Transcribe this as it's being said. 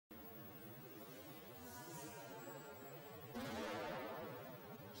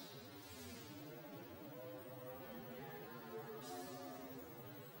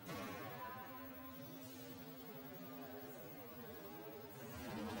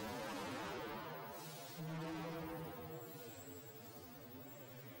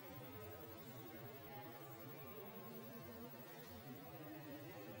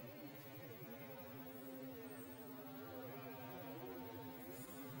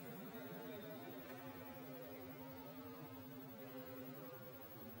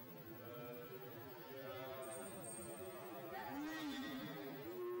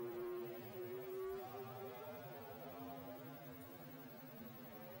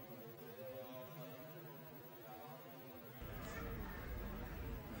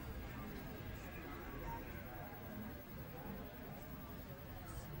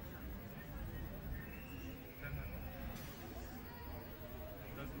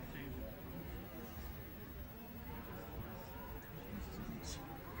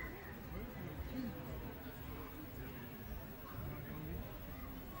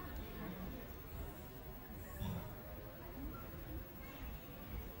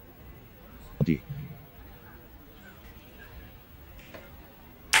body.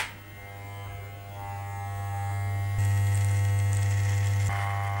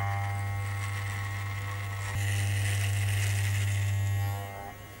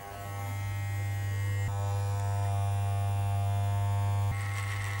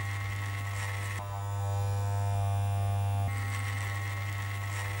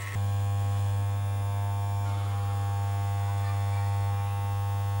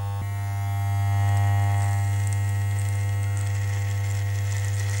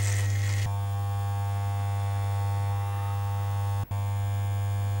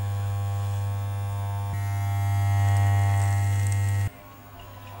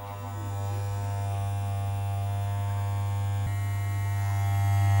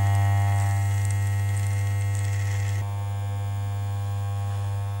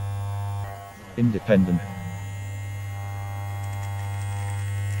 Independent.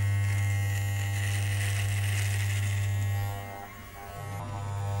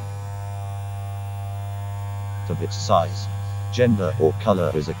 Of its size, gender or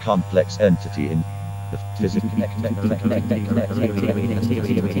color is a complex entity in the physical.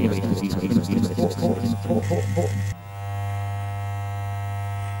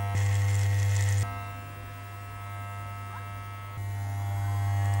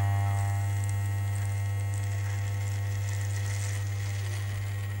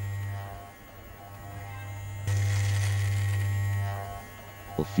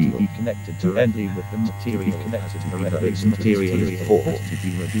 Field be connected directly with the material connected to whether its material is formed to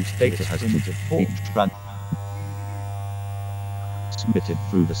be reduced. Data has to be transmitted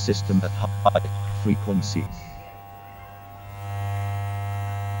through the system at high frequency.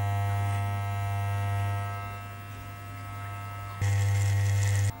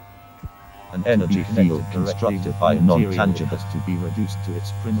 An energy field constructed by a non-tangible has to be reduced to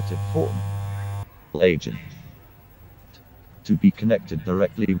its primitive form. Agent. To be connected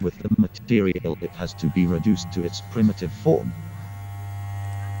directly with the material, it has to be reduced to its primitive form.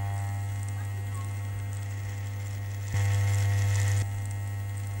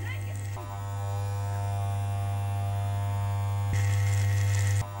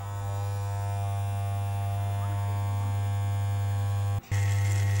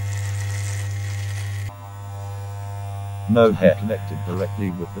 No hair connected directly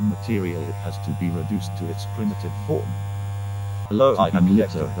with the material, it has to be reduced to its primitive form. Hello, I am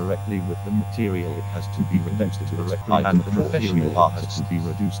Litto. Directly with the material, it has to be reduced to its primitive form. I am a professional artist. To be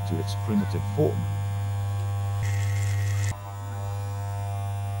reduced to its primitive form.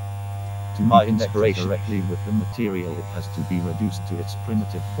 To my inspiration, directly with the material, it has to be reduced to its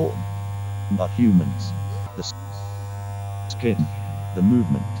primitive form. But humans, the skin, the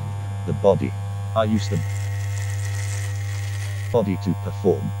movement, the body. I use the body to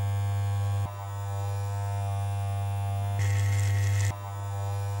perform.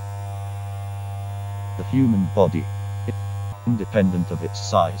 The human body, independent of its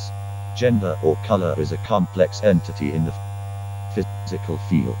size, gender or color, is a complex entity in the physical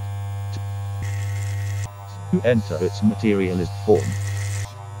field. To enter its materialist form.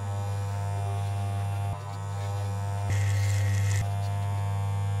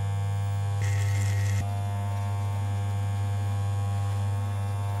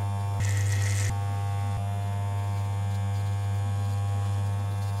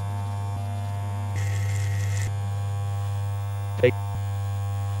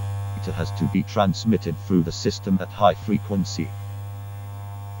 Data has to be transmitted through the system at high frequency.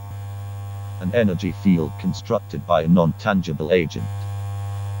 An energy field constructed by a non-tangible agent.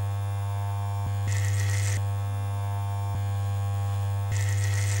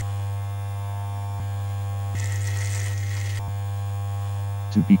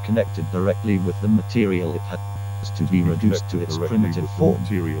 To be connected directly with the material, it has to be reduced to its primitive form.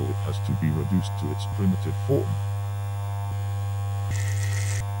 Material, it has to be reduced to its primitive form.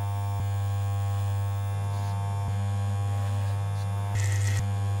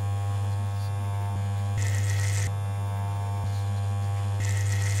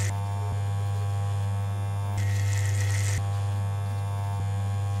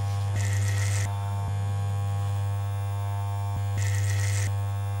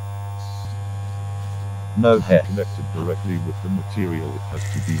 No hair. Connected directly with the material, it has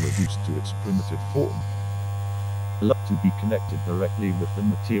to be reduced to its primitive form. To be connected directly with the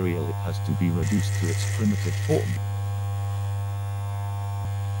material, it has to be reduced to its primitive form.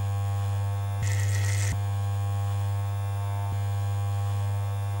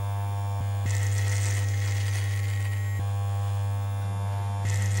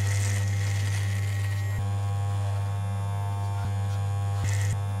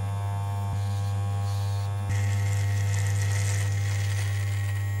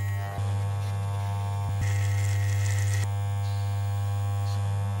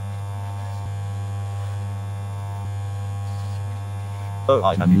 Hello,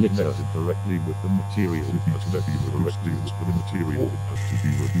 I am Litto. Connected directly with the material, it has to be directly with the material, it has to be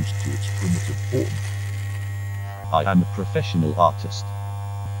reduced to its primitive form. I am a professional artist.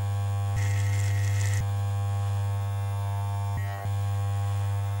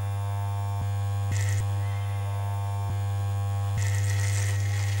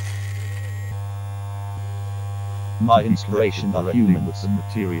 My inspiration are humans. With the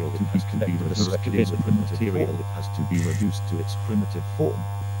material, it has to be directly with the material, it has to be reduced to its primitive form.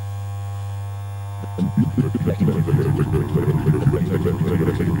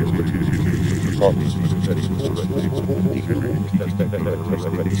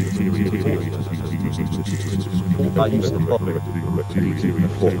 I use the body to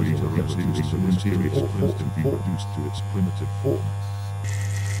be reduced to its primitive form.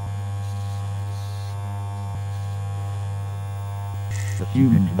 the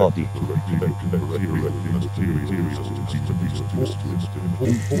human body. Connected directly with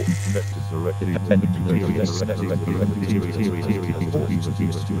the material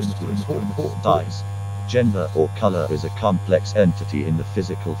Size. Gender or color is a complex entity in the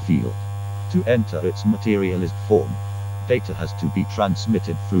physical field. To enter its materialist form, data has to be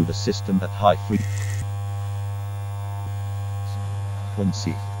transmitted through the system at high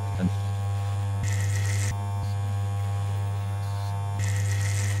frequency. And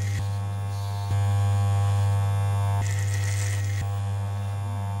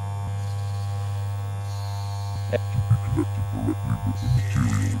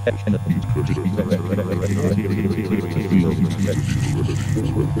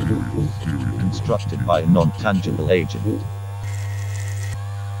constructed by a non-tangible agent.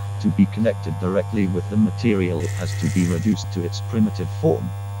 To be connected directly with the material, it has to be reduced to its primitive form.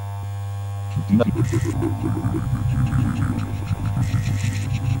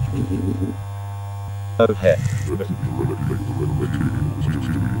 Oh heck.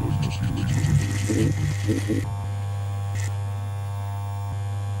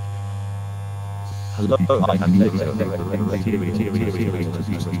 Hello, I am Litto.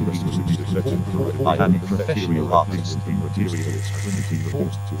 I am a professional artist.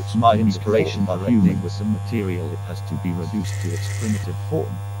 My inspiration are humans. With the material, it has to be reduced to its primitive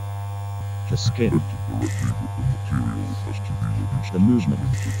form. The skin, the movement,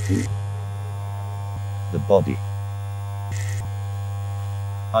 the body.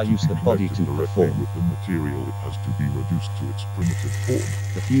 I use the body to perform. With the material, it has to be reduced to its primitive form.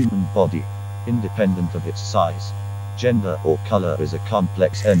 The human body, independent of its size, gender or color, is a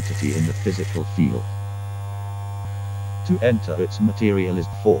complex entity in the physical field. To enter its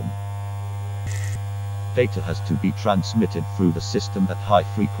materialist form, data has to be transmitted through the system at high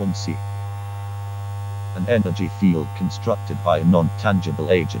frequency. An energy field constructed by a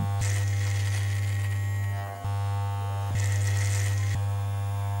non-tangible agent.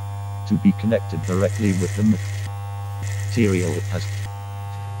 To be connected directly with the material, it has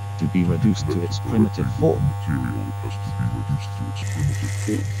to be reduced to its primitive form.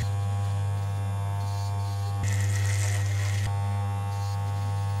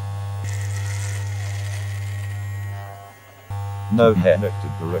 No hair.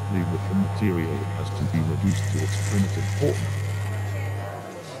 Connected directly with the material, it has to be reduced to its primitive form.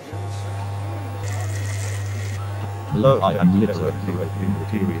 Hello, I am Litto. Directly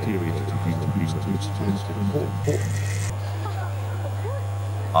material to be reduced to its primitive form.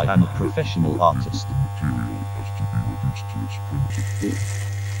 I am a professional artist.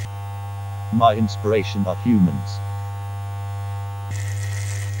 My inspiration are humans.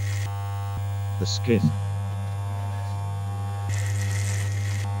 The skin,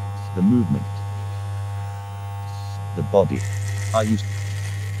 the movement, the body. I use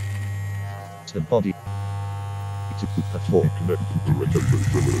the body to perform.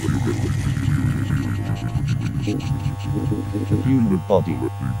 The human body,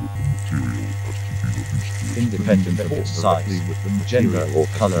 independent of its size, gender or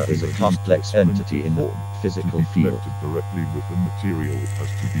color, is a complex entity in the physical field. Directly with the material, it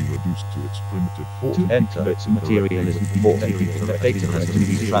has to be reduced to its primitive form. To enter its materialism form, data has to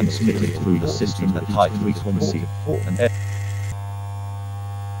be transmitted through the system at high frequency. An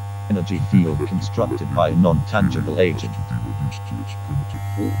energy field constructed by a non-tangible agent.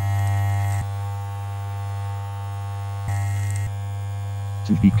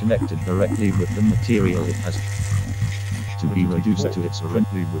 To be connected directly with the material, it has to be reduced to its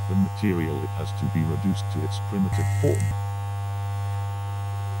directly with the material, it has to be reduced to its primitive form.